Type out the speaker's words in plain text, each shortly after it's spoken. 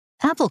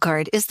Apple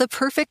Card is the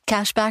perfect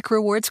cashback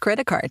rewards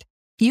credit card.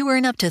 You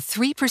earn up to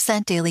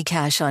 3% daily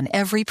cash on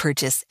every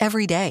purchase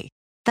every day.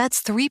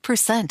 That's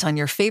 3% on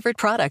your favorite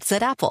products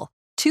at Apple,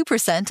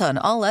 2% on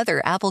all other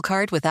Apple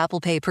Card with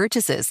Apple Pay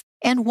purchases,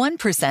 and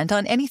 1%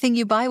 on anything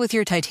you buy with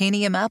your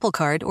titanium Apple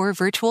Card or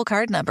virtual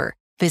card number.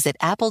 Visit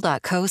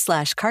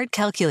apple.co/card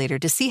calculator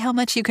to see how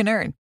much you can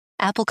earn.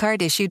 Apple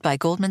Card issued by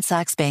Goldman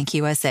Sachs Bank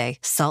USA,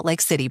 Salt Lake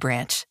City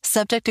branch.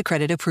 Subject to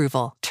credit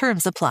approval.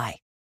 Terms apply.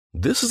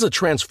 This is a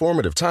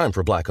transformative time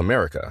for Black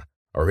America.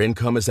 Our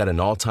income is at an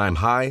all-time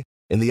high,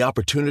 and the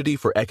opportunity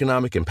for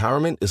economic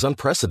empowerment is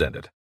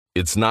unprecedented.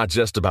 It's not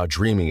just about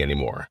dreaming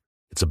anymore.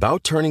 It's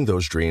about turning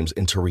those dreams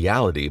into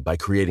reality by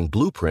creating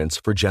blueprints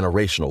for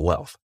generational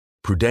wealth.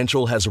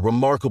 Prudential has a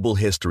remarkable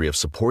history of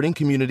supporting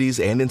communities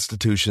and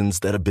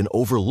institutions that have been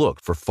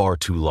overlooked for far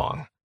too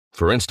long.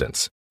 For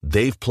instance,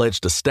 they've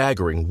pledged a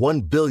staggering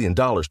 $1 billion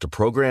to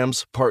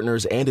programs,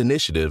 partners, and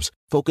initiatives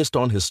focused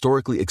on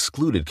historically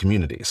excluded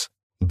communities.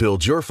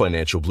 Build your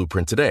financial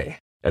blueprint today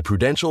at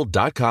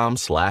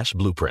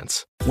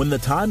prudential.com/blueprints. When the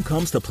time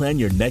comes to plan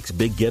your next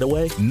big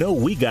getaway, know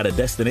we got a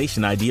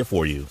destination idea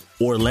for you.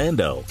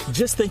 Orlando.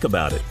 Just think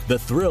about it. The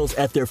thrills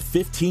at their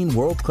 15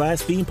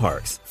 world-class theme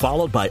parks,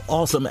 followed by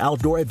awesome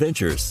outdoor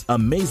adventures,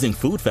 amazing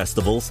food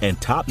festivals, and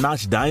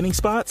top-notch dining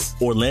spots.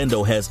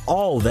 Orlando has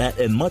all that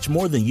and much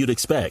more than you'd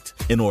expect.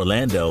 In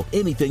Orlando,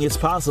 anything is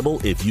possible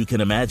if you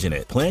can imagine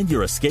it. Plan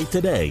your escape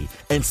today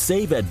and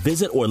save at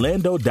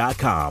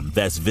visitorlando.com.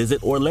 That's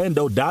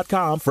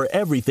visitorlando.com for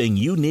everything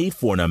you need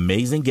for an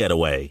amazing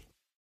getaway.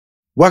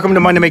 Welcome to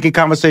Money Making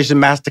Conversation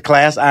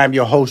Masterclass. I am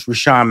your host,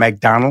 Rushion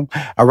McDonald.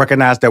 I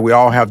recognize that we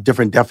all have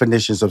different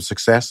definitions of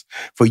success.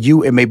 For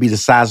you, it may be the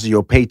size of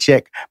your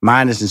paycheck.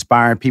 Mine is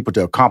inspiring people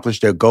to accomplish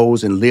their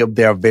goals and live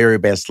their very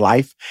best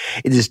life.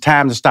 It is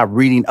time to stop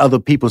reading other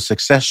people's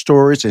success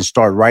stories and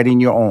start writing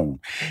your own.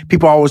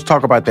 People always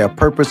talk about their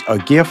purpose or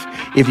gift.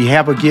 If you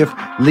have a gift,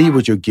 lead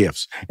with your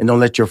gifts and don't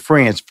let your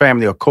friends,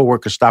 family, or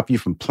coworkers stop you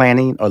from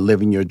planning or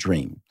living your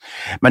dream.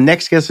 My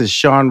next guest is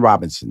Shaun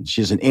Robinson.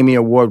 She's an Emmy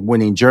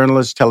Award-winning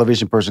journalist,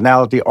 television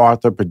personality,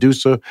 author,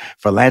 producer,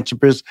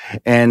 philanthropist,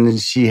 and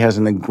she has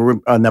an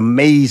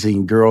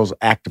amazing girls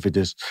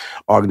activist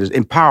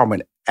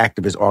empowerment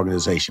activist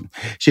organization.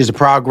 She is a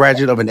proud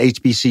graduate of an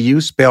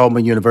HBCU,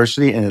 Spelman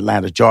University in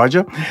Atlanta,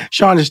 Georgia.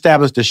 Shaun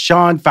established the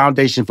Shaun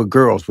Foundation for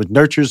Girls, which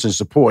nurtures and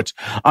supports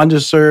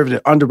underserved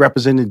and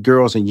underrepresented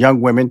girls and young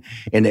women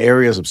in the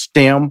areas of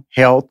STEM,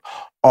 health,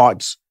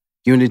 arts,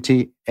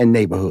 unity, and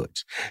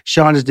neighborhoods.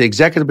 Shaun is the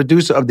executive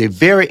producer of the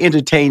very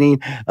entertaining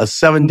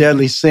Seven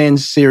Deadly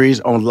Sins series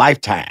on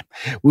Lifetime.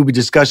 We'll be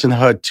discussing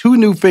her two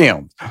new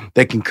films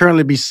that can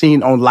currently be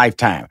seen on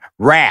Lifetime: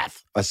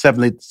 Wrath, a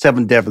seven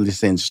deadly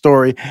sins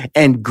story,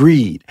 and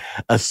Greed,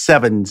 a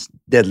seven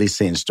deadly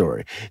sins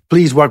story.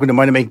 Please welcome to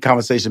Money Making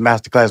Conversation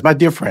Masterclass, my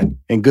dear friend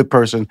and good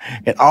person,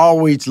 and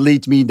always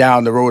leads me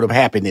down the road of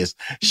happiness,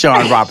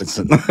 Shaun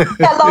Robinson.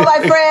 Hello,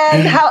 my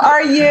friend. How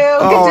are you?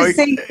 Good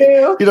to see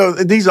you. You know,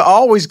 these are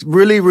always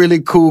really,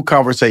 really cool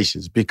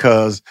conversations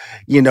because,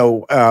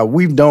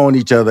 we've known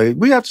each other,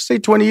 we have to say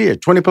 20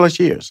 plus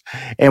years.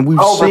 And we've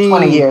over seen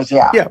 20 years,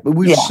 yeah. Yeah, but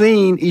we've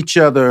seen each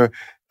other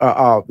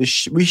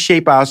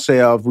reshape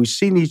ourselves. We've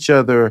seen each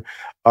other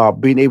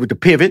being able to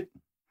pivot,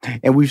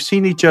 and we've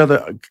seen each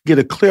other get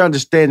a clear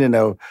understanding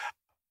of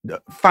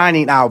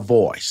finding our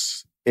voice.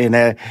 And,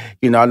 I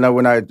know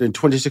in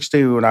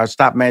 2016, when I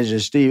stopped managing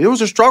Steve, it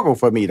was a struggle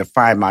for me to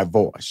find my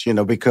voice,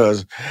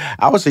 because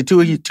I would say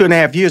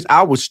 2.5 years,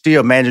 I was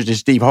still managing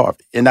Steve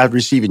Harvey and not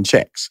receiving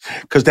checks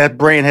because that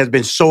brand has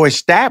been so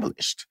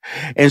established.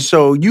 And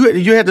so you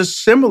had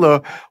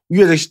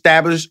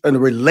established a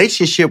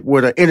relationship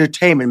with an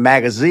entertainment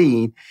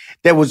magazine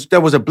that was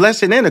a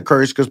blessing and a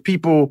curse because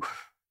people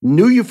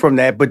knew you from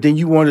that, but then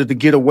you wanted to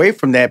get away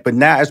from that. But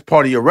now it's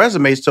part of your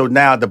resume. So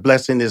now the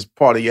blessing is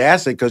part of your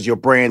asset because your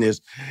brand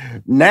is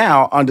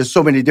now under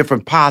so many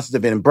different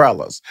positive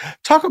umbrellas.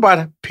 Talk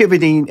about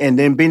pivoting and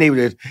then being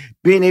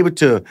able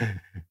to,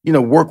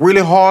 work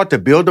really hard to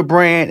build a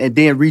brand and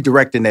then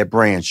redirecting that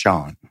brand,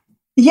 Shaun.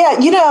 Yeah,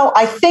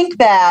 I think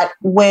that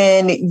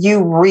when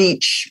you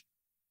reach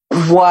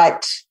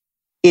what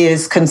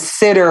is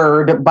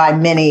considered by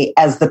many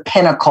as the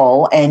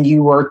pinnacle and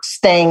you were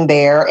staying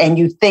there and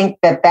you think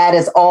that that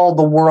is all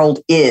the world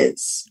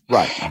is.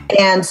 Right.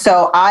 And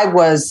so I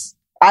was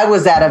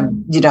at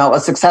a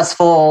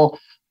successful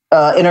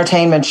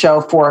entertainment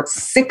show for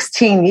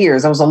 16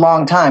 years. It was a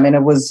long time. And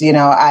it was,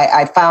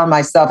 I found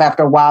myself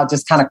after a while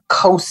just kind of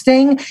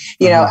coasting.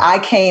 I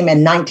came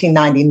in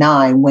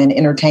 1999 when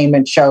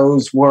entertainment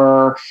shows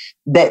were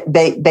that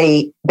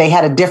they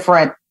had a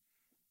different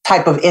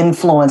type of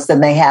influence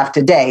than they have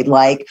today.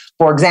 Like,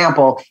 for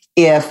example,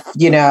 if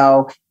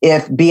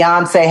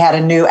Beyonce had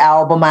a new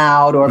album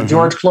out or if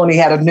George Clooney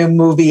had a new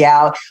movie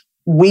out,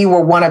 we were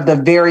one of the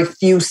very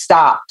few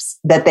stops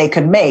that they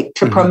could make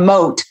to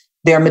promote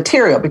their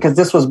material because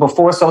this was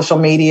before social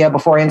media,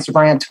 before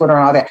Instagram, Twitter,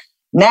 and all that.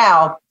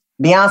 Now,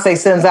 Beyonce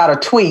sends out a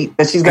tweet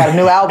that she's got a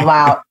new album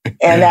out,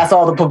 and that's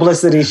all the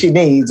publicity she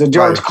needs. Or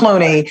George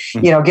Clooney,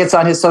 gets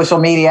on his social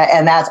media,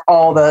 and that's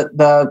all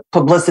the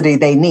publicity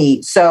they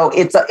need. So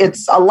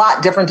it's a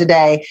lot different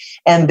today,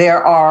 and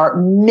there are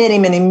many,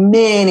 many,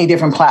 many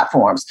different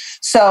platforms.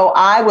 So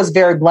I was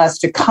very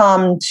blessed to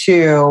come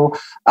to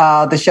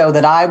the show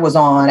that I was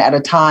on at a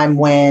time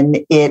when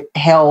it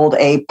held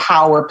a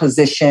power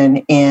position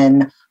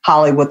in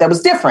Hollywood that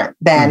was different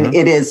than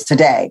it is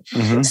today.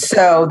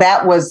 So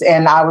that was,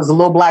 and I was a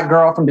little Black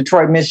girl from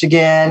Detroit,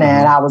 Michigan,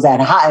 and I was in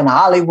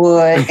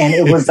Hollywood, and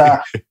it was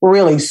a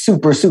really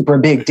super, super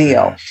big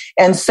deal.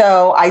 And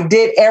so I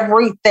did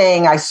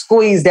everything, I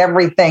squeezed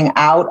everything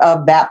out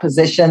of that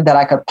position that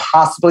I could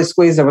possibly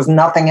squeeze. There was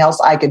nothing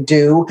else I could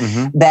do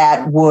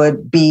that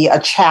would be a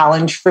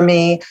challenge for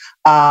me.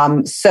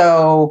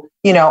 So,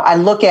 I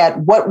look at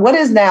what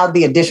is now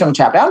the additional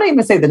chapter. I don't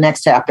even say the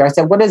next chapter. I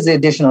said, what is the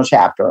additional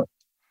chapter?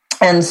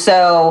 And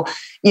so,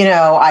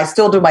 I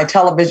still do my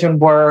television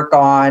work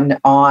on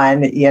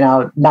 90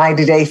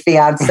 Day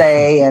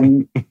Fiancé,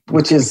 and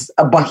which is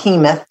a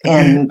behemoth.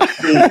 And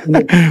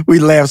we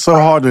laughed so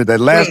hard with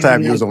that last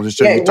time you was on the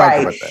show. You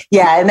talked about that.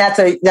 Yeah, and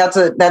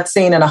that's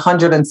seen in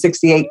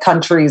 168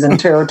 countries and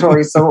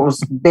territories. So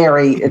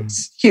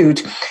it's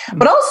huge.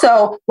 But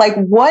also,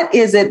 what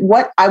is it?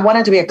 What I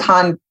wanted to be a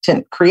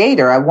content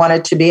creator. I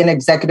wanted to be an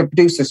executive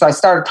producer. So I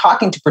started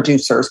talking to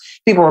producers.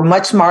 People were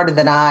much smarter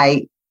than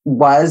I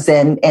was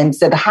and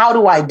said, how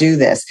do I do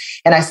this?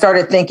 And I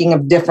started thinking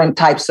of different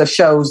types of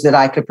shows that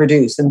I could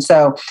produce. And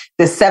so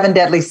the 7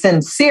 Deadly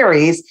Sins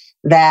series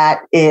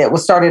that it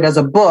was started as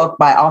a book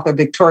by author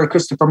Victoria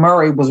Christopher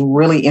Murray was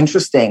really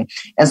interesting.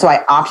 And so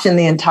I optioned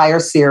the entire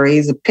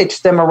series,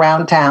 pitched them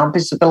around town,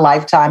 pitched it to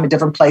Lifetime at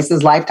different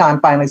places. Lifetime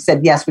finally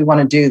said, yes, we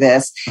want to do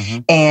this.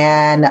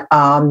 And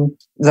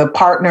the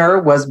partner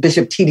was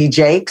Bishop T.D.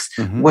 Jakes,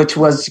 which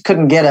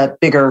couldn't get a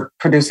bigger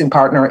producing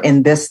partner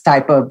in this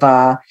type of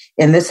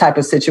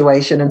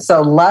situation. And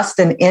so Lust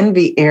and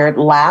Envy aired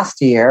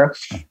last year.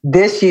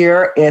 This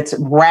year it's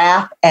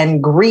Wrath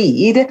and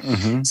Greed.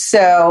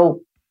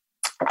 So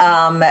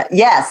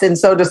yes. And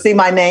so to see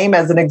my name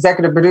as an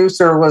executive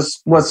producer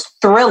was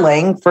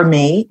thrilling for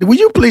me. Will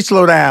you please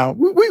slow down?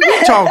 We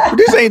talk.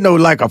 This ain't no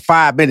like a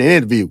 5-minute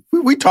interview.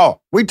 We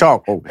talk. We're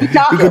talking.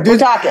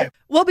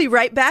 We'll be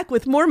right back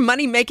with more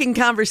Money Making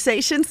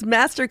Conversations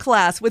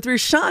Masterclass with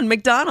Rushion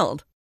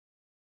McDonald.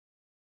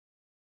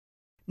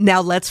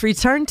 Now let's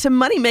return to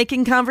Money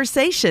Making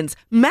Conversations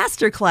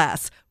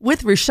Masterclass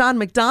with Rushion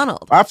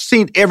McDonald. I've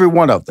seen every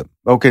one of them.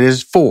 Okay,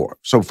 there's 4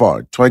 so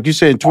far. Like you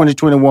said, in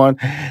 2021,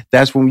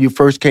 that's when you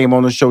first came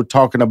on the show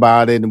talking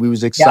about it, and we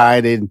was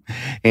excited.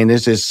 And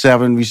this is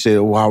 7. We said,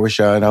 wow,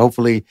 Rushion,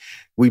 hopefully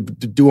we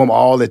do them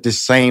all at the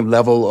same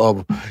level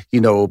of,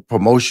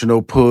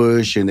 promotional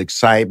push and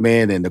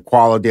excitement and the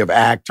quality of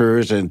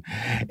actors. And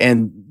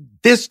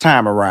this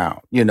time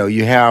around,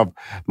 you have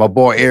my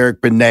boy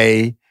Eric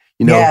Benet.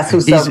 Yes,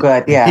 who's so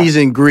good. Yeah, he's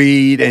in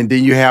Greed, and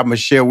then you have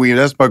Michelle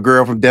Williams. That's my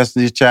girl from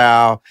Destiny's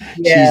Child.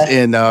 Yes. She's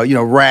in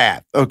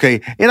Wrath.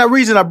 Okay, and the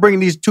reason I bring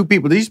these 2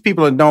 people, these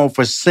people are known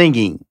for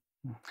singing,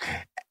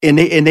 and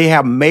they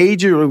have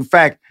major. In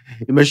fact,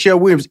 Michelle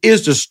Williams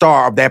is the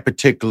star of that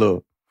particular.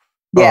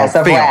 Of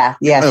Wrath.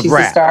 Yes, she's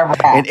the star of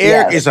Wrath. And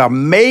Eric is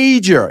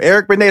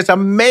Eric Benet is a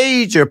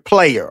major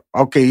player.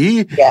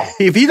 Okay,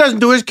 if he doesn't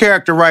do his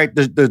character right,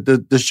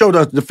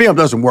 the film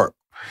doesn't work.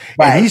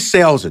 Right. And he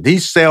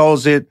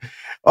sells it.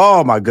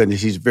 Oh, my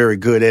goodness. He's very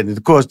good at it.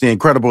 Of course, the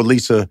incredible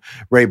Lisa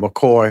Ray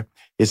McCoy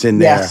is in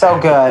there. Yeah, so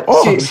good.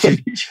 Oh, she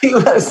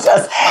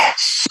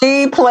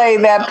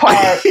played that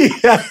part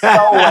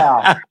so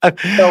well.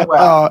 So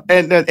well.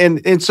 And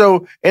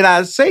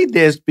I say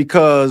this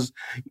because,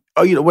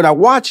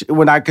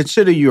 when I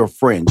consider you a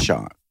friend,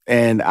 Shaun,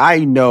 and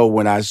I know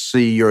when I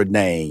see your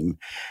name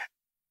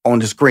on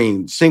the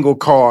screen, single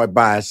card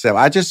by itself,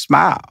 I just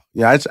smile.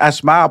 I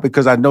smile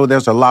because I know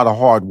there's a lot of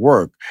hard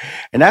work.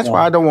 And that's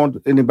why I don't want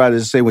anybody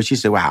to say when she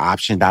said, well, I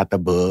optioned out the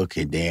book,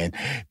 and then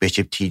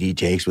Bishop T.D.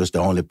 Jakes was the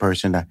only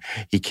person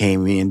he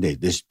came in,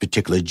 this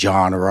particular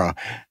genre.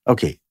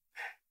 Okay,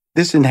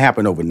 this didn't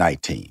happen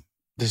overnight, team.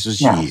 This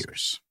was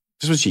years.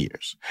 This was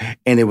years.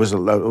 And it was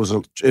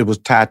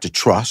tied to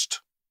trust.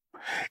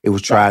 It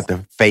was tied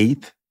to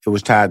faith. It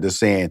was tied to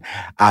saying,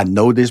 I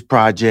know this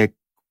project.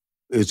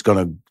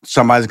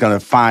 Somebody's gonna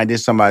find it,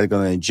 somebody's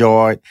gonna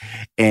enjoy it,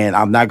 and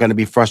I'm not gonna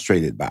be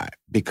frustrated by it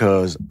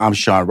because I'm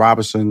Shaun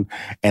Robinson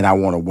and I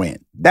want to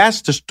win.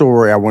 That's the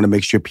story I want to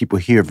make sure people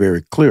hear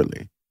very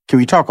clearly. Can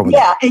we talk about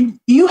that? Yeah, and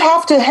you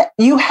have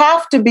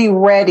to be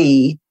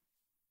ready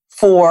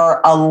for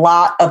a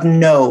lot of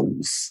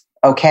no's,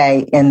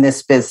 okay, in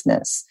this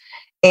business.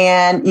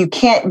 And you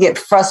can't get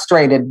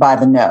frustrated by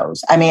the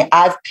no's. I mean,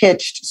 I've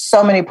pitched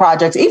so many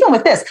projects, even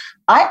with this.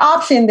 I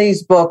optioned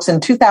these books in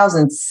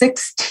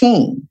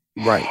 2016.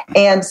 Right.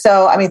 And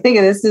so, I mean, think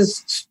of this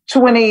is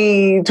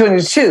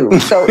 2022.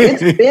 So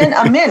it's been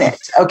a minute,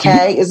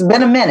 okay? It's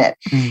been a minute.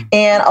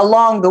 And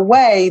along the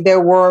way,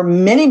 there were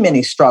many,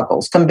 many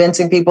struggles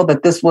convincing people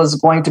that this was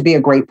going to be a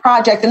great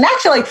project. And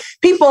actually,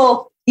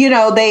 people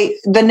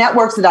the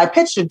networks that I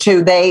pitched it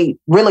to, they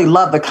really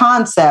love the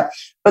concept,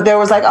 but there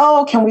was like,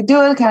 oh, can we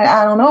do it?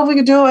 I don't know if we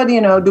could do it.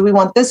 Do we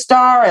want this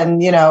star?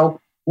 And,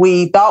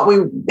 we thought we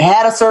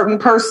had a certain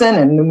person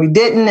and we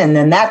didn't. And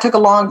then that took a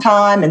long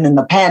time. And then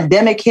the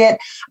pandemic hit.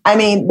 I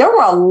mean, there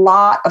were a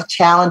lot of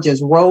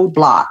challenges,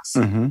 roadblocks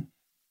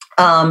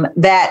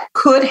that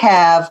could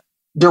have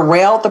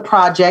derailed the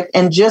project,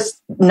 and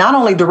just not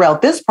only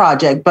derailed this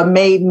project, but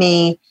made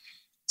me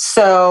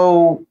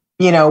so,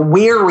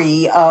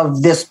 weary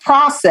of this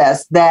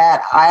process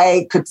that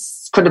I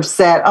could have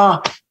said,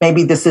 oh,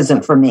 maybe this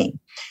isn't for me.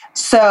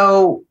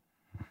 So,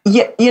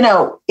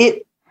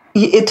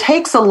 it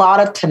takes a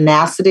lot of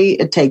tenacity.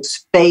 It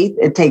takes faith.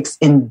 It takes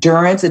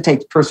endurance. It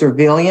takes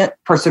perseverance.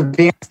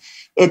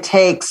 It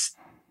takes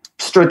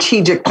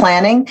strategic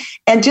planning,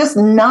 and just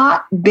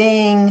not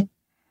being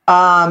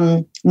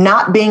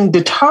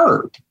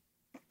deterred.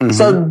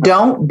 So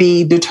don't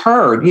be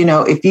deterred.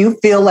 If you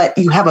feel that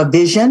you have a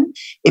vision,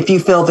 if you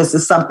feel this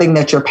is something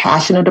that you're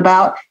passionate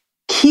about,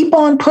 keep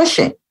on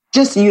pushing.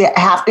 You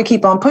have to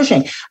keep on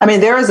pushing. I mean,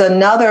 there was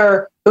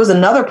another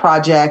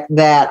project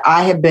that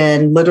I have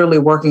been literally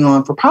working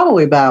on for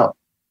probably about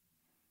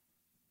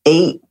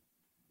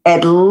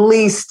at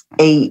least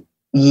 8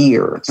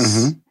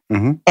 years.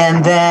 And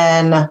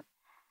then,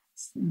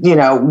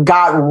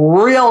 got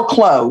real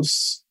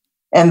close,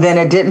 and then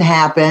it didn't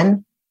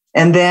happen.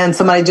 And then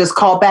somebody just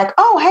called back,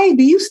 oh, hey,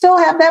 do you still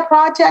have that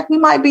project? We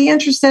might be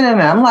interested in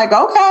it. I'm like,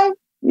 okay.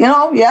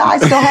 Yeah, I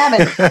still have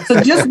it.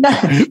 So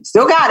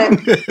still got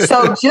it.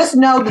 So just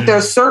know that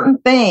there's certain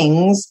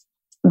things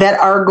that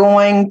are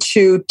going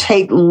to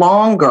take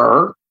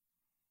longer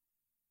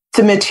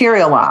to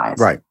materialize.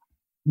 Right.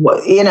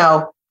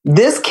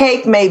 This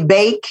cake may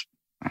bake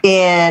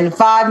in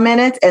 5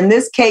 minutes, and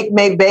this cake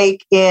may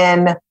bake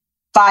in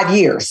 5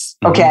 years.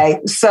 Okay.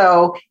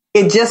 So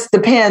it just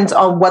depends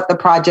on what the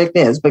project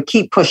is, but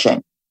keep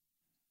pushing.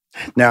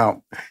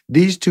 Now,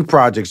 these two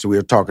projects that we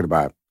were talking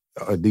about,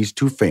 these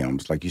two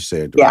films, like you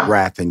said,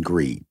 Wrath and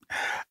Greed.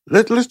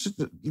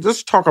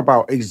 Let's talk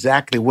about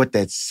exactly what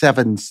that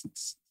 7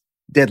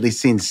 Deadly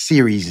Sins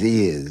series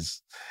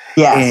is.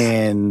 Yes.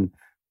 And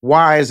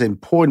why it's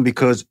important,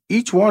 because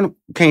each one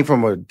came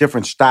from a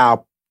different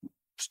style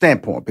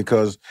standpoint,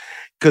 because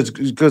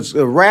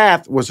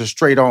Wrath was a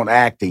straight on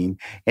acting,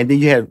 and then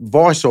you had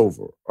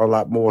voiceover a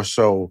lot more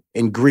so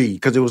in Greed,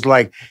 because it was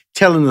like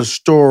telling a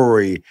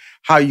story,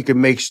 how you can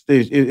make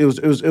it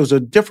was a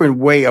different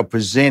way of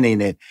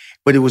presenting it,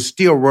 but it was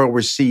still well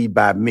received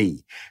by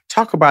me.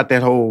 Talk about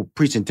that whole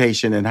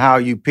presentation and how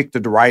you picked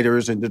the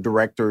writers and the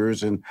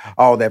directors and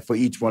all that for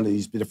each one of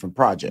these different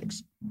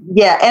projects.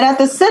 Yeah, and at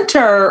the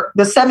center,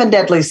 the 7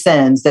 Deadly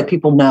Sins that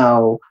people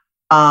know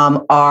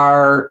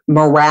are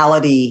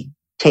morality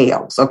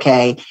tales,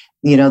 okay?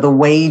 The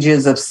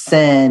wages of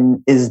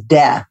sin is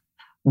death,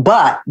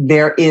 but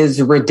there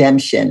is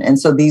redemption. And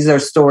so these are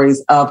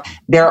stories of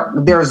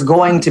there's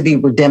going to be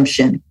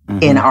redemption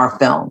in our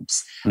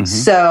films.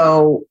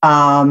 So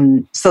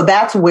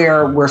that's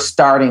where we're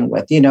starting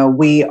with.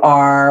 We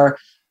are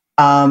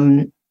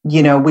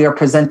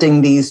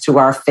presenting these to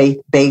our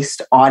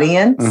faith-based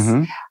audience.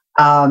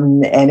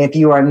 And if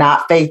you are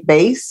not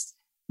faith-based,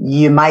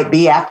 you might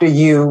be after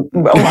you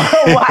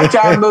watch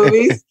our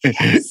movies.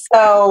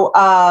 So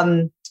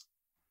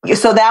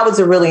that was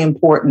a really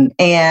important.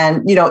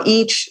 And,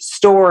 each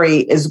story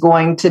is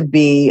going to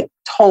be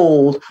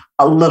told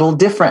a little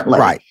differently.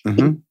 Right.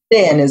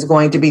 Sin is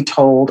going to be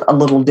told a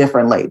little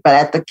differently. But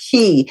at the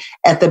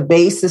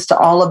basis to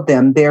all of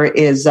them, there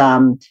is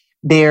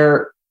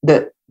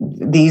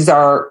these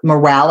are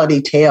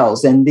morality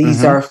tales, and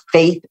these are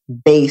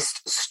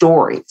faith-based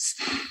stories.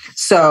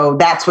 So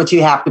that's what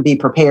you have to be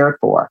prepared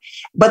for.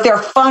 But they're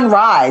fun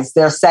rides.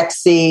 They're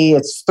sexy.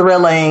 It's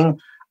thrilling.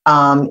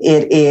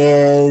 It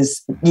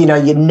is, you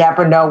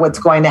never know what's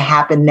going to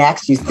happen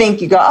next. You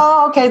think you go,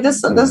 oh, okay,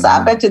 this,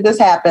 I bet you this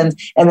happens.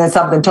 And then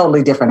something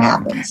totally different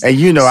happens.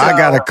 And, I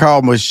got to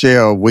call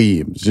Michelle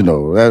Williams,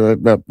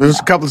 there's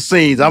a couple of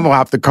scenes I'm going to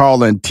have to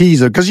call and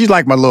tease her, because she's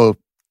like my little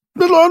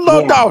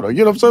daughter,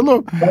 you know what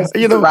I'm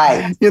saying?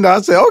 Right.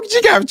 I said, oh,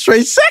 she got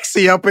straight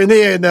sexy up in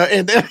here.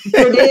 She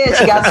sure did.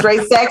 She got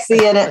straight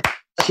sexy in it.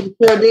 She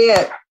sure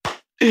did.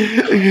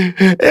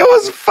 It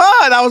was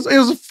fun. It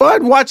was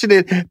fun watching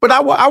it. But I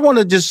want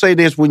to just say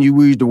this: when you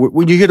hear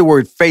the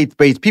word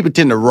faith-based, people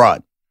tend to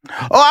run.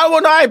 Oh,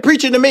 I ain't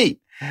preaching to me.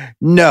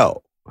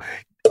 No.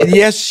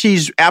 Yes,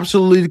 she's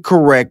absolutely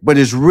correct, but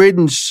it's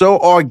written so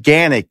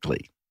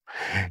organically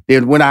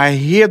that when I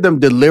hear them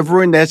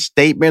delivering that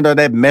statement or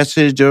that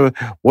message of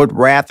what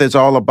Wrath is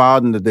all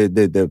about, and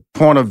the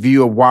point of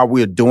view of why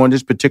we're doing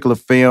this particular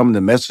film,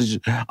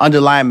 the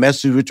underlying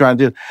message we're trying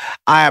to do,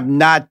 I am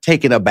not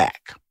taken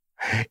aback.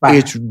 Right.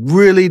 It's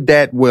really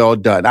that well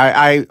done.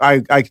 I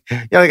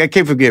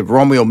can't forget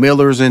Romeo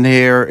Miller's in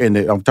here, and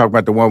I'm talking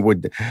about the one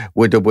with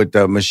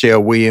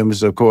Michelle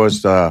Williams, of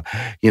course.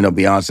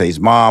 Beyonce's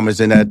mom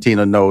is in that.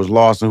 Tina Knowles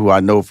Lawson, who I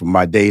know from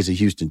my days in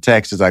Houston,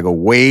 Texas. I go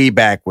way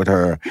back with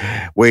her,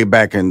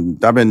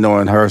 and I've been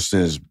knowing her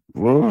since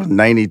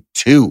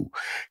 92,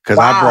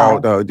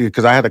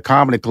 because I had a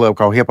comedy club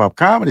called Hip Hop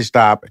Comedy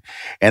Stop,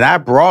 and I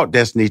brought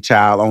Destiny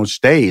Child on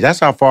stage. That's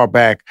how far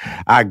back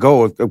I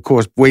go. Of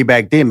course, way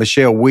back then,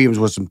 Michelle Williams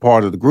was some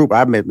part of the group.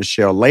 I met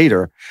Michelle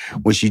later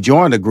when she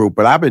joined the group,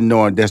 but I've been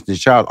knowing Destiny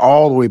Child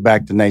all the way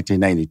back to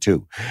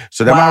 1992.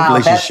 So that my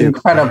relationship, that's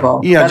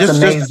incredible. Yeah, that's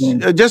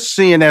amazing. Just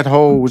seeing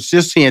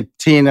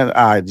Tina,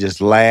 I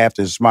just laughed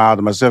and smiled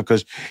to myself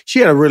because she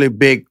had a really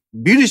big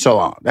beauty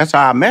salon. That's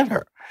how I met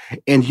her.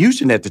 In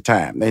Houston at the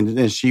time.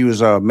 And she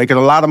was making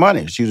a lot of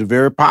money. She was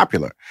very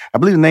popular. I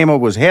believe the name of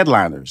it was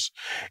Headliners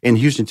in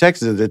Houston,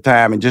 Texas at the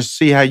time, and just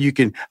see how you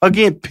can,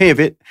 again,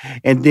 pivot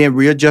and then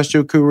readjust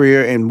your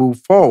career and move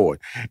forward.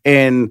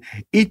 And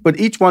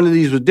each one of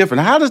these was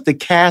different. How does the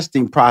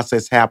casting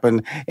process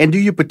happen? And do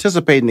you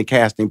participate in the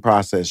casting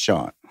process,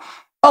 Shaun?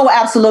 Oh,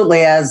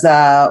 absolutely. As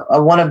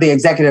one of the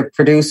executive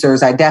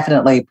producers, I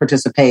definitely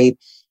participate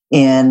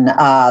in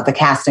the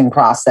casting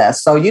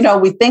process. So,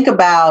 we think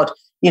about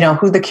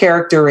who the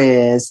character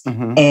is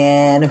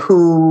and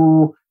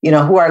who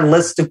our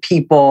list of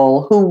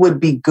people who would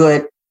be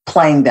good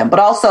playing them. But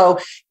also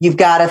you've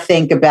got to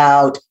think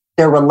about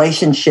their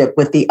relationship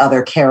with the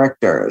other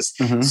characters.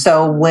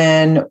 So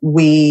when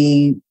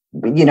we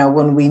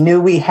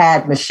knew we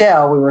had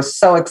Michelle, we were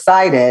so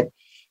excited.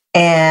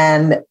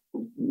 And,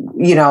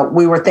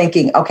 we were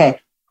thinking, okay,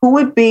 who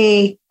would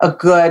be a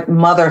good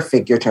mother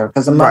figure to her?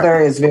 Because a mother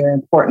is very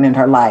important in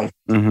her life.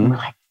 And we're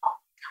like, oh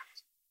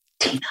my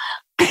God, Tina.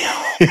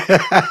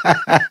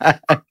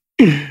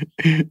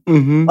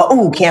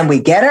 Oh, can we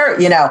get her?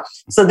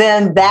 So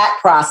then that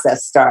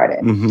process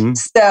started.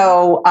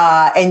 So,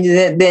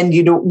 and then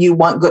you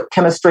want good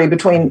chemistry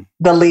between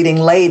the leading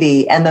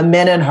lady and the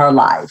men in her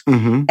life.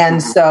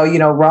 And so,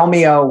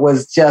 Romeo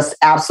was just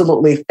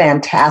absolutely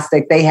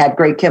fantastic. They had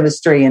great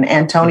chemistry, and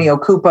Antonio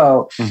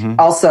Cupo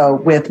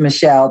also with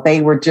Michelle. They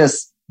were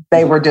just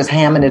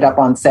hamming it up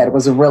on set. It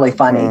was really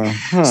funny.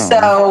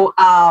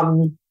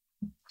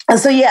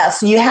 So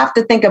you have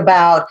to think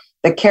about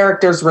the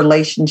character's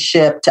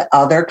relationship to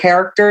other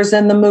characters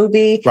in the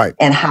movie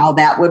and how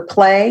that would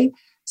play.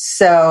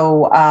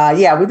 So,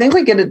 we think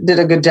we did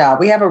a good job.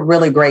 We have a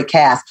really great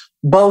cast,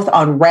 both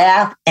on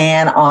Wrath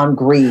and on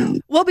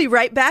Greed. We'll be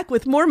right back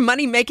with more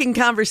Money-Making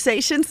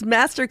Conversations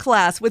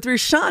Masterclass with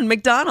Rushion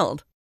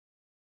McDonald.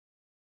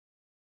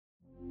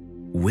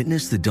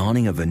 Witness the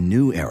dawning of a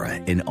new era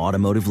in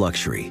automotive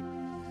luxury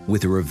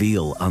with a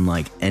reveal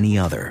unlike any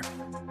other,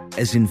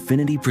 as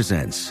Infiniti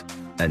presents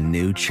a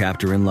new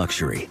chapter in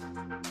luxury,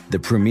 the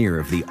premiere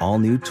of the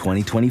all-new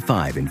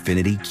 2025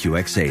 Infiniti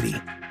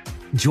QX80.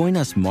 Join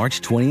us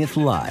March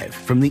 20th live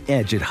from the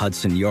Edge at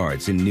Hudson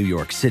Yards in New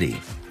York City,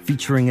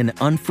 featuring an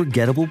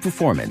unforgettable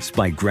performance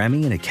by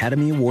Grammy and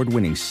Academy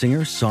Award-winning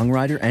singer,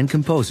 songwriter, and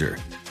composer,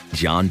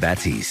 Jon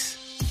Batiste.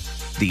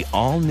 The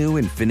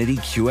all-new Infiniti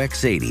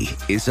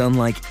QX80 is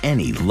unlike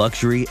any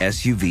luxury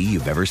SUV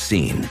you've ever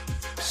seen.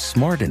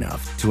 Smart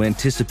enough to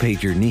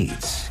anticipate your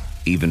needs,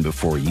 even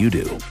before you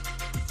do.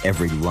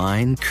 Every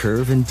line,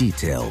 curve, and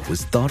detail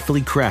was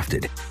thoughtfully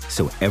crafted,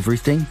 so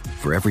everything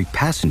for every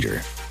passenger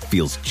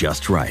feels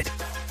just right.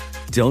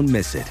 Don't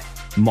miss it.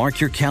 Mark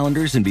your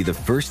calendars and be the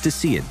first to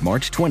see it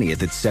March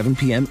 20th at 7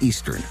 p.m.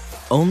 Eastern,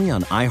 only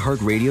on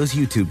iHeartRadio's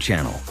YouTube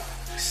channel.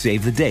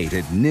 Save the date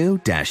at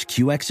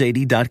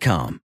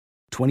new-QX80.com.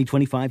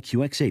 2025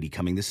 QX80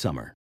 coming this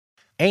summer.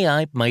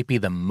 AI might be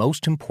the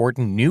most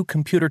important new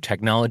computer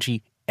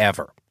technology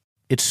ever.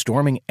 It's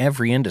storming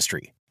every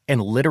industry, and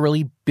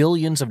literally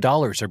billions of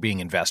dollars are being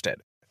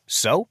invested.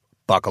 So,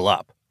 buckle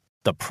up.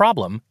 The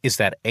problem is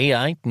that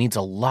AI needs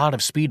a lot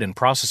of speed and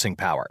processing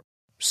power.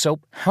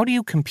 So, how do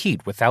you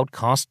compete without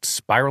costs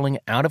spiraling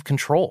out of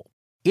control?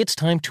 It's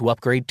time to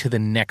upgrade to the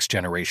next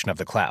generation of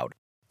the cloud,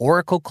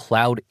 Oracle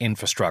Cloud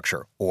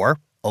Infrastructure, or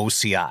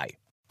OCI.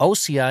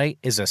 OCI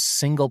is a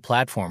single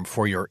platform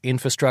for your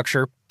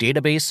infrastructure,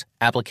 database,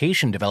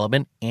 application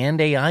development, and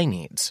AI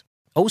needs.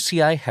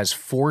 OCI has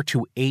 4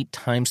 to 8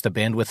 times the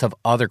bandwidth of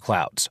other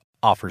clouds,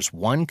 offers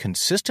one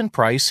consistent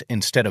price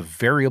instead of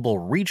variable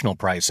regional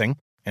pricing,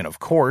 and of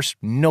course,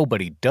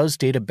 nobody does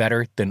data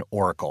better than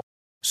Oracle.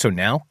 So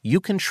now you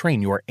can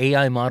train your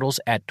AI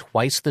models at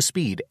twice the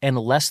speed and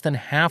less than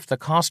half the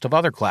cost of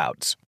other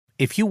clouds.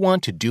 If you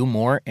want to do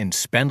more and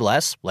spend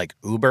less, like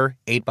Uber,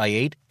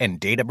 8x8,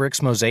 and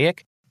Databricks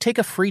Mosaic, take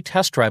a free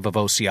test drive of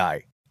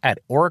OCI at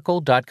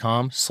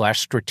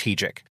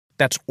oracle.com/strategic.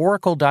 That's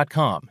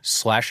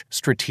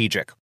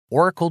oracle.com/strategic.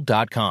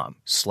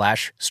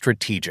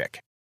 oracle.com/strategic.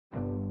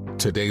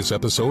 Today's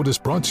episode is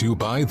brought to you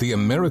by the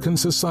American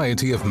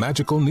Society of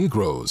Magical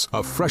Negroes,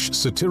 a fresh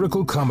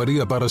satirical comedy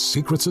about a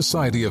secret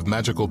society of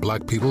magical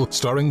black people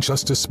starring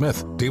Justice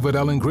Smith, David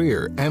Allen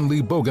Greer, Ann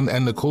Lee Bogan,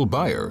 and Nicole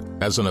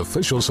Byer. As an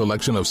official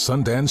selection of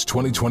Sundance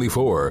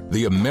 2024,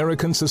 the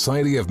American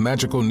Society of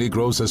Magical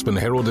Negroes has been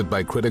heralded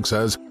by critics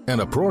as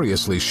an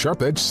uproariously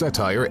sharp-edged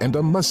satire and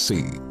a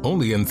must-see.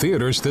 Only in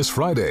theaters this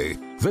Friday.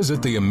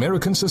 Visit the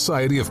American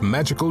Society of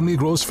Magical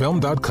Negroes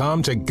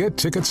Film.com to get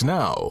tickets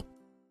now.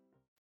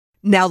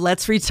 Now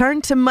let's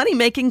return to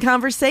Money-Making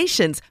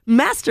Conversations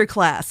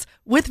Masterclass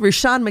with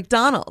Rushion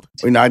McDonald.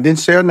 I didn't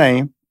say her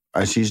name.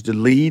 She's the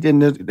lead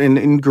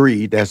in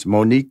Greed. That's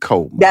Monique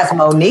Coleman. That's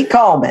Monique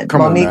Coleman.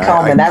 Monique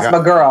Coleman. That's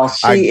my girl.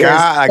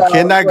 I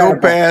cannot go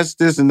past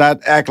this and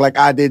not act like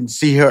I didn't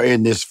see her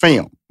in this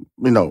film.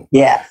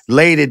 Yes.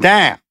 Laid it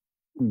down.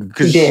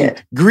 Because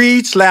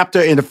Greed slapped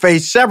her in the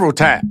face several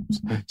times.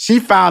 She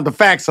found the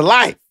facts of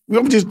life.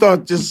 We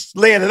just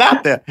laying it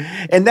out there.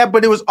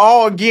 But it was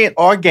all, again,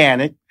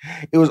 organic.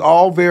 It was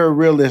all very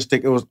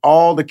realistic. It was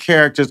all the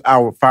characters I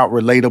found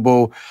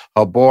relatable.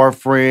 Her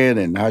boyfriend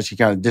and how she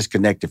kind of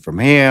disconnected from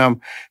him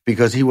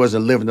because he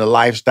wasn't living the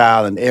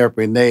lifestyle. And Eric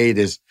Benet,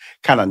 this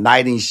kind of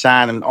knight in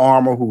shining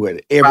armor who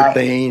had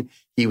everything. Right.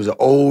 He was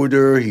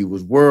older. He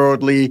was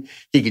worldly.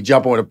 He could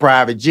jump on a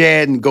private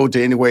jet and go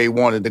to anywhere he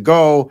wanted to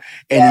go.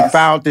 And he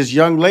found this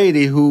young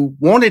lady who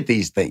wanted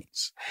these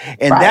things.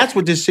 And that's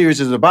what this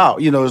series is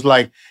about. It's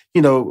like,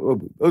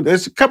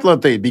 there's a couple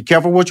of things. Be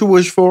careful what you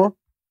wish for.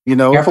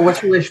 Careful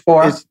what you wish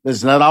for.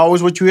 It's not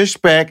always what you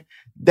expect.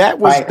 That's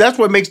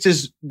what makes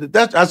this.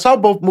 I saw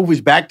both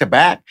movies back to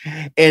back,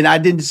 and I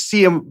didn't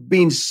see them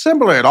being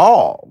similar at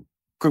all.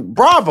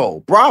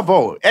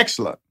 Bravo,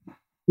 excellent.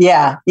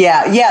 Yeah.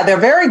 They're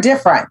very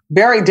different.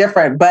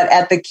 But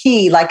at the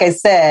key, like I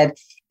said,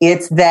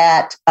 it's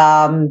that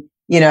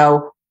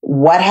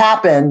what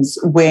happens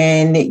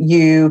when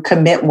you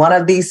commit one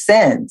of these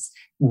sins.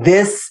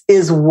 This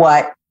is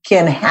what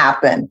can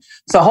happen.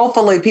 So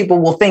hopefully, people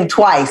will think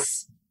twice.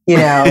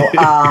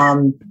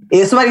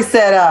 Somebody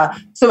said,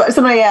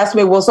 somebody asked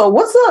me, well, so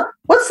what's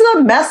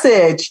the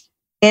message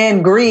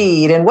in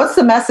Greed and what's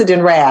the message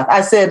in Wrath?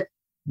 I said,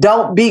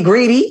 don't be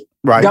greedy.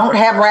 Right. Don't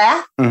have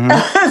wrath.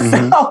 That's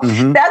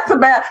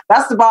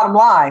the bottom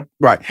line.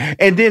 Right.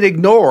 And then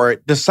ignore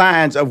the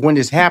signs of when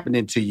it's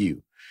happening to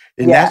you.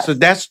 And that's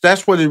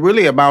what it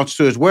really amounts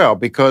to as well,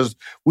 because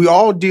we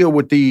all deal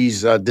with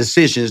these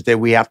decisions that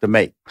we have to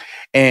make.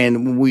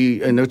 And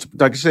it's,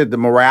 like I said, the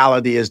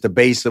morality is the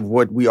base of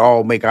what we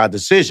all make our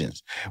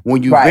decisions.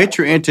 When you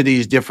venture into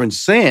these different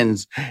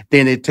sins,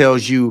 then it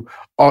tells you,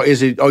 are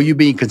you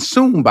being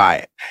consumed by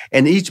it?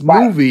 And each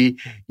movie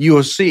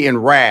you'll see in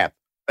Wrath,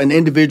 an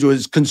individual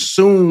is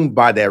consumed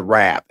by that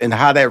wrath and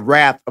how that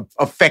wrath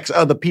affects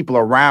other people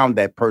around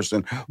that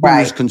person who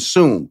is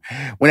consumed.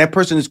 When that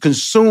person is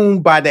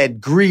consumed by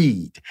that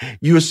greed,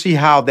 you'll see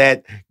how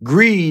that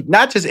greed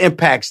not just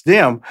impacts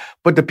them,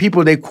 but the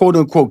people they quote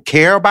unquote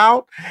care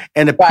about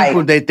and the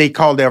people that they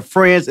call their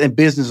friends and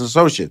business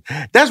associates.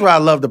 That's what I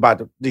loved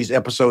about these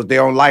episodes.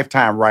 They're on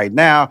Lifetime right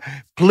now.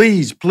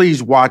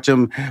 Please watch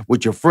them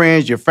with your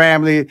friends, your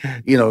family.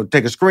 Take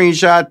a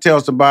screenshot,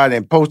 tell somebody,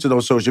 and post it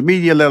on social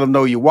media. Let them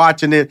know you're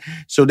watching it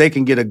so they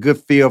can get a good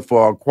feel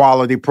for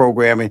quality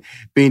programming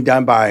being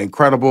done by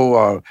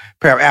incredible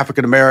pair of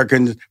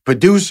African-American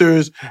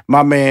producers,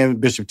 my man,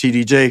 Bishop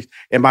T.D. Jakes,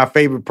 and my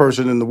favorite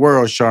person in the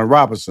world, Shaun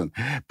Robinson.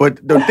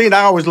 But the thing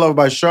I always love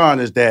about Shaun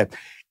is that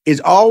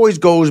it always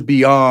goes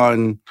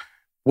beyond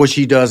what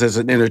she does as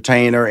an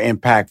entertainer,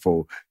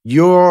 impactful.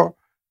 Your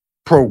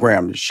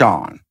program,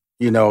 Shaun,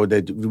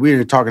 that we've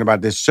been talking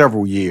about this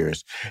several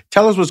years.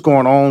 Tell us what's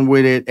going on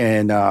with it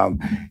and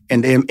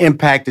the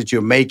impact that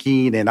you're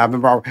making. And I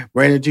remember I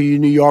ran into you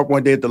in New York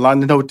one day at the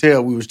London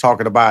Hotel. We was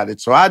talking about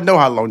it. So I know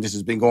how long this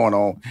has been going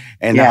on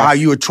and how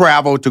you would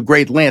travel to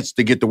great lengths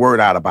to get the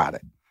word out about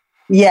it.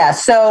 Yeah.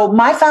 So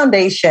my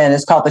foundation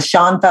is called the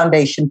Shaun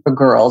Foundation for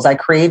Girls. I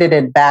created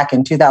it back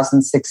in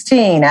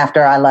 2016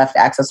 after I left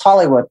Access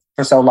Hollywood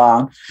for so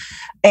long.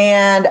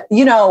 And,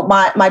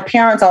 my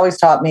parents always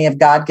taught me if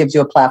God gives you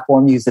a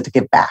platform, use it to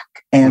give back.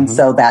 And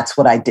so that's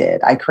what I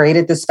did. I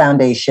created this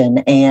foundation.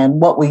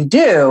 And what we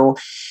do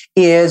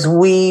is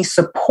we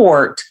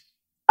support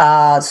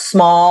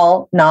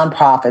small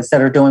nonprofits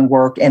that are doing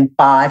work in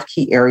 5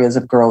 key areas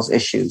of girls'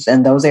 issues.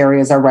 And those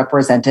areas are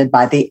represented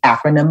by the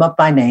acronym of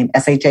my name,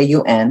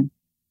 SHAUN.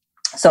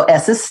 So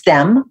S is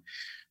STEM,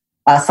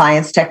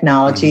 science,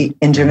 technology,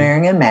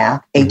 engineering, and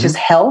math. H is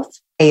health.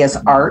 A is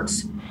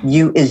arts,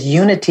 U is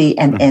unity,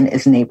 and N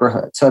is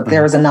neighborhood. So if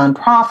there is a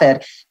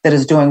nonprofit that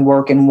is doing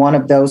work in one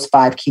of those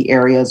 5 key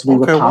areas, we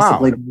would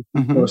possibly be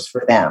a resource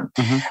for them.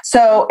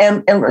 So,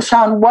 and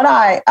Shaun, what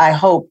I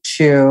hope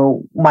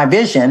to, my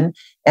vision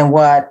and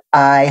what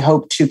I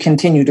hope to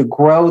continue to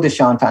grow the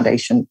Shaun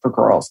Foundation for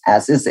Girls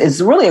as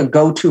is really a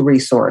go-to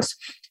resource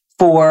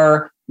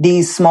for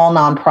these small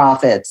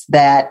nonprofits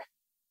that,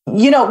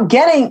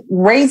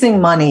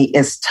 raising money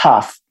is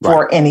tough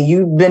for any.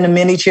 You've been to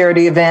many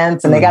charity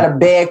events and they got to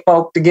beg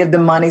folk to give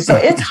them money. So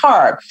it's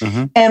hard.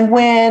 And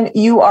when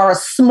you are a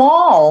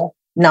small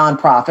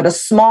nonprofit, a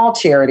small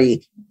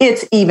charity,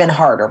 it's even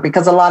harder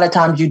because a lot of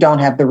times you don't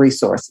have the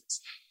resources.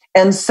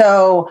 And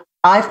so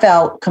I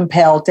felt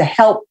compelled to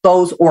help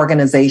those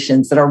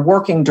organizations that are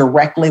working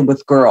directly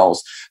with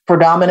girls,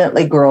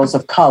 predominantly girls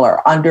of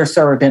color,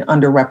 underserved and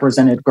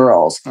underrepresented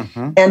girls,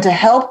 and to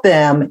help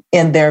them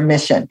in their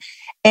mission.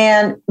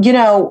 And,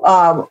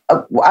 I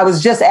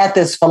was just at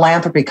this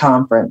philanthropy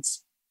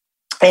conference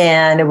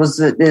and it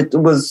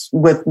was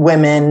with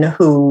women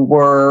who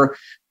were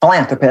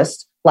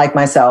philanthropists like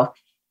myself.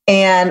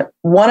 And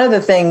one of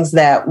the things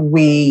that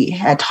we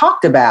had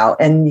talked about,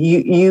 and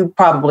you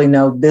probably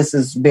know this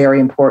is very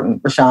important,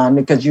 Rushion,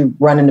 because you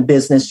run in the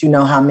business, you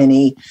know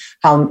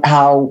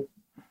how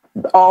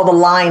all the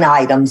line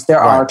items there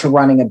are to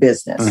running a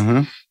business.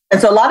 Mm-hmm. And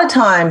so a lot of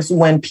times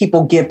when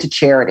people give to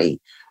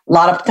charity, a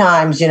lot of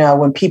times,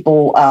 when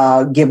people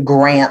give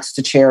grants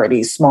to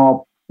charities,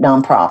 small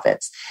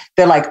nonprofits,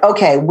 they're like,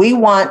 okay, we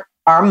want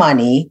our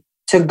money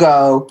to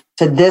go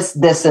to this,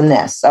 this, and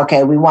this.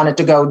 Okay, we want it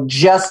to go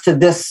just to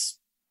this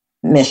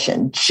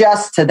mission,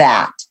 just to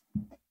that.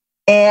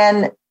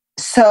 And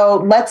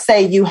so let's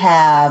say you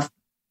have,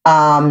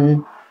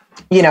 a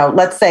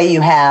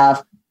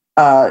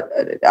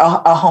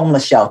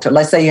homeless shelter.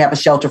 Let's say you have a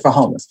shelter for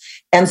homeless.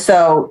 And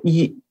so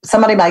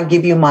somebody might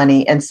give you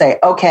money and say,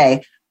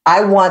 okay,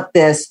 I want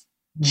this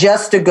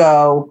just to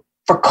go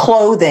for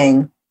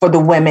clothing for the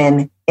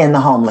women in the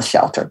homeless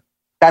shelter.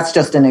 That's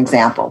just an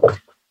example.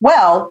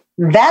 Well,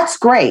 that's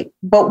great.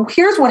 But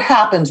here's what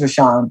happens,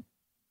 Rushion,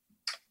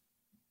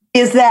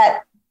 is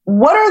that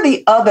what are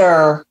the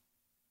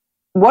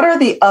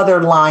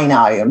other line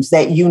items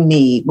that you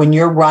need when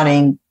you're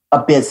running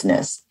a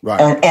business?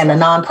 Right. And a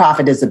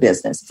nonprofit is a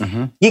business.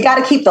 Mm-hmm. You got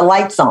to keep the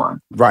lights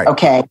on. Right.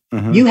 Okay.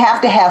 Mm-hmm. You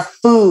have to have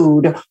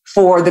food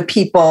for the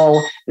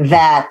people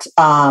that,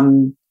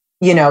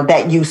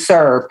 that you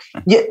serve.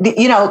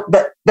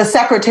 The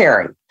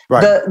secretary.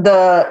 Right.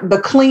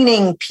 The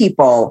cleaning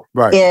people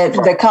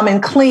that come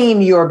and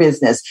clean your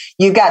business.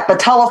 You got the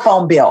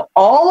telephone bill.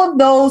 All of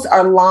those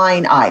are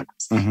line items.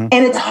 Mm-hmm.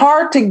 And it's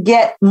hard to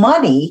get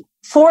money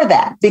for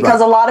that because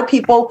a lot of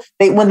people,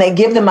 when they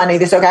give the money,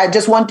 they say, okay, I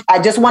just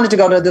wanted to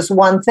go to this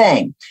one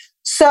thing.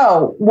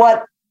 So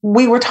what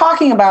we were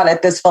talking about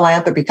at this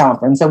philanthropy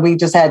conference, and we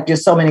just had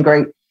so many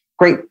great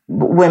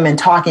women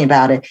talking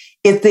about it,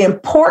 is the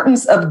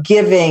importance of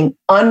giving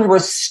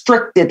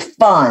unrestricted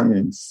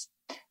funds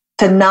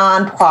to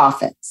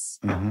nonprofits.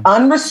 Mm-hmm.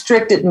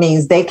 Unrestricted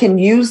means they can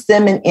use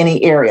them in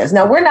any areas.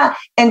 Now we're not,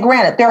 and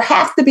granted, there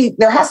has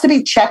to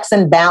be checks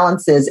and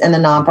balances in the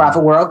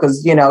nonprofit world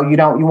because you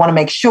want to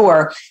make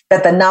sure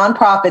that the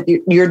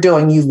nonprofit you're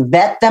doing, you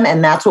vet them,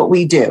 and that's what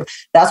we do.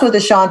 That's what the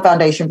Shaun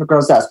Foundation for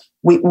Girls does.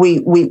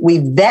 We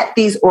vet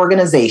these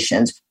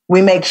organizations.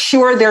 We make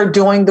sure they're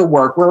doing the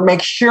work. We are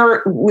making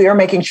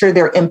sure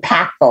they're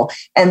impactful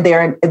and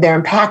they're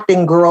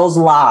impacting girls'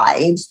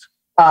 lives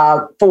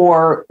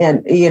for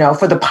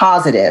the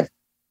positive.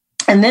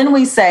 And then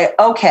we say,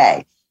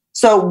 okay,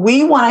 so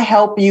we want to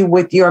help you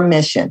with your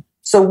mission.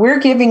 So we're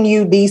giving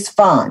you these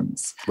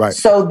funds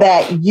so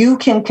that you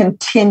can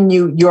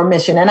continue your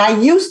mission. And I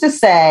used to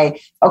say,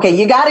 okay,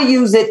 you got to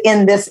use it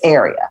in this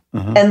area.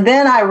 Mm-hmm. And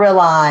then I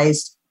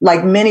realized,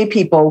 like many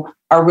people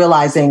are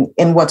realizing,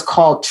 in what's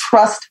called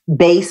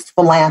trust-based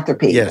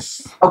philanthropy.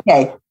 Yes.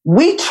 Okay,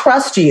 we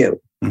trust you.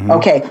 Mm-hmm.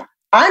 Okay.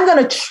 I'm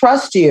going to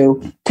trust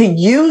you to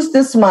use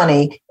this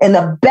money in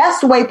the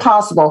best way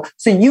possible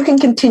so you can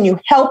continue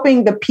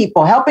helping the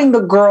people, helping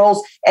the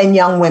girls and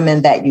young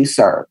women that you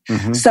serve.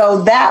 Mm-hmm.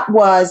 So that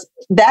was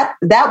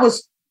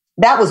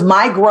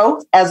my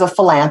growth as a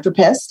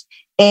philanthropist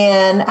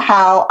and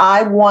how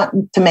I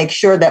want to make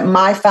sure that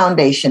my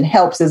foundation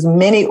helps as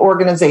many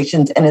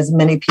organizations and as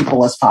many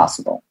people as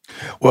possible.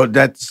 Well,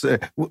 that's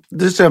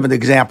this is an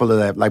example of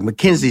that. Like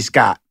Mackenzie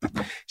Scott,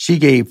 she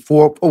gave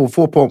over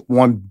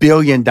 $4.1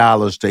 billion to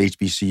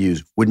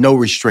HBCUs with no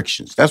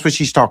restrictions. That's what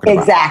she's talking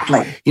about.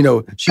 Exactly.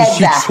 She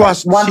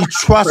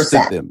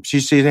trusted them. She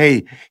said,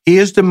 "Hey,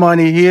 here's the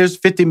money. Here's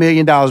 $50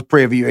 million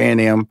per year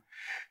A&M.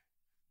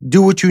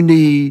 Do what you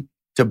need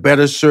to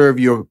better serve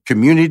your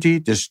community,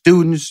 the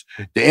students,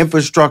 the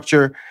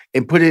infrastructure,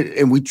 and put it.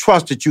 And we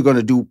trust that you're going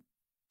to do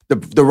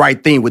the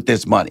right thing with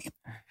this money."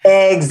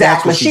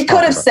 Exactly. She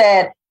could have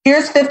said,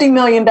 here's $50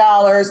 million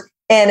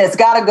and it's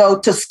got to go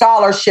to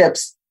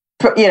scholarships.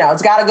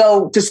 It's got to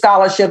go to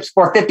scholarships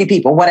for 50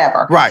 people,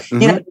 whatever. Right.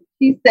 Mm-hmm.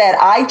 She said,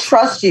 I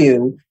trust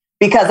you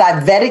because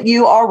I vetted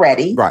you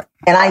already. Right.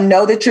 And I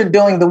know that you're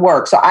doing the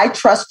work. So I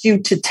trust you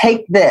to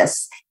take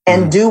this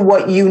and do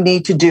what you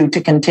need to do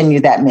to continue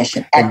that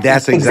mission. And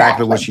that's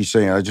exactly what she's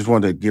saying. I just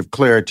wanted to give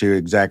clarity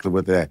exactly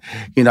with that.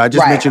 I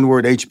just mentioned the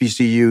word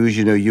HBCUs.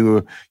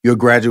 You're a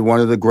graduate, one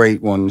of the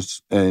great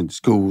ones in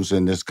schools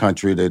in this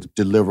country that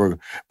deliver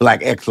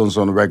Black excellence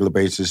on a regular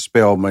basis.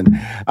 Spelman.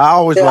 I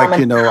always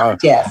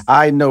yes.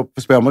 I know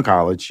Spelman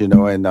College, and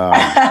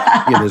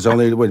there's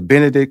only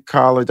Benedict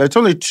College. There's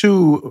only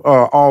two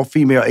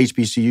all-female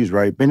HBCUs,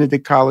 right?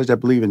 Benedict College, I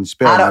believe, in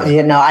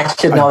Spelman. I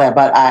should know that,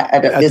 but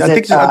I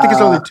think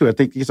it's only two. I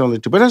think it's only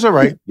two, but that's all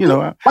right.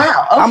 Wow, okay.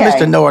 I'm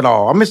Mr.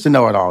 Know-it-all. I'm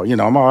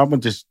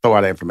gonna just throw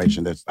out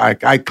information that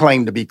I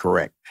claim to be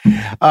correct.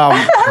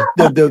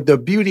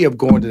 The beauty of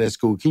going to that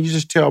school. Can you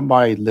just tell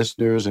my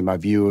listeners and my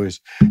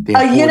viewers the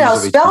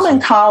importance of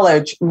Spelman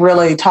College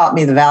really taught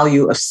me the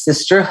value of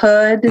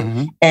sisterhood,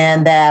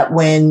 and that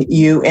when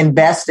you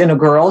invest in a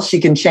girl,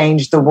 she can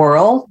change the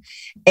world.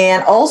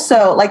 And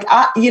also,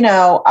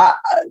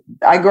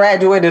 I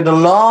graduated a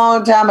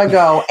long time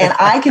ago, and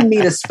I can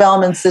meet a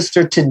Spelman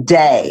sister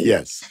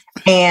today,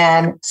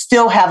 and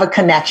still have a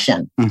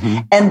connection. Mm-hmm.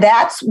 And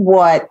that's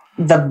what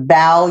the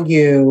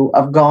value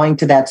of going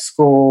to that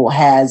school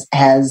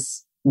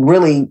has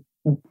really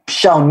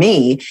shown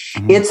me.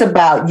 It's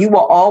about, you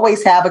will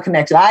always have a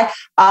connection.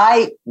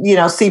 I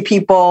see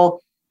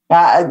people,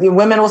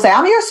 women will say,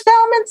 I'm your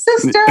Spelman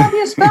sister, I'm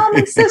your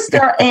Spelman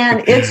sister.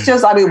 And it's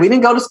just, we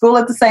didn't go to school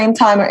at the same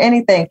time or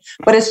anything,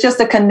 but it's just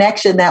a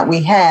connection that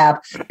we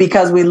have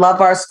because we love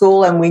our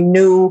school and we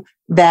knew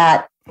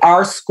that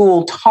our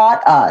school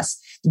taught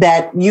us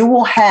that you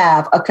will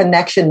have a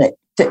connection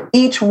to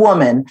each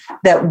woman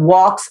that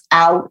walks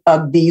out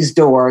of these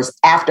doors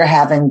after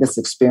having this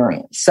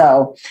experience.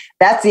 So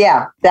that's,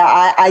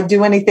 I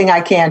do anything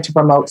I can to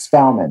promote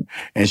Spelman.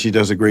 And she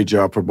does a great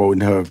job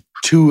promoting her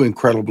two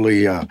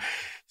incredibly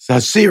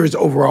series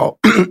overall.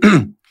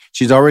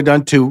 She's already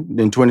done 2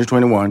 in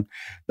 2021.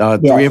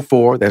 3 and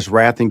 4, that's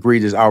Wrath and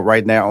Greed, is out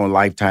right now on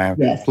Lifetime.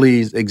 Yes.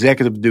 Please,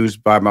 executive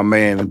produced by my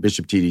man,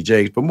 Bishop T.D.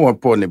 Jakes, but more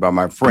importantly, by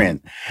my friend,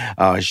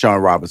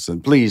 Shaun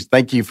Robinson. Please,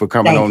 thank you for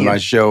coming on my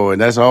show.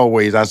 And as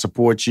always, I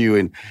support you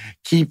and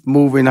keep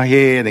moving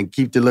ahead and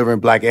keep delivering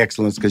Black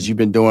excellence because you've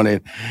been doing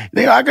it.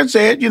 I can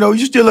say it,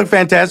 you still look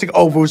fantastic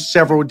over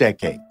several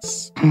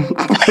decades.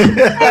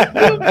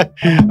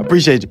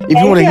 Appreciate you. If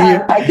you want to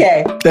hear,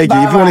 thank you.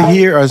 If you want to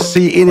hear or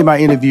see any of my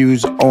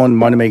interviews on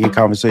Money Making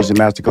Conversation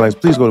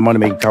Masterclass, please go to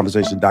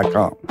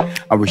moneymakingconversation.com.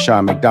 I'm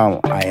Rushion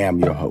McDonald. I am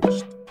your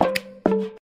host.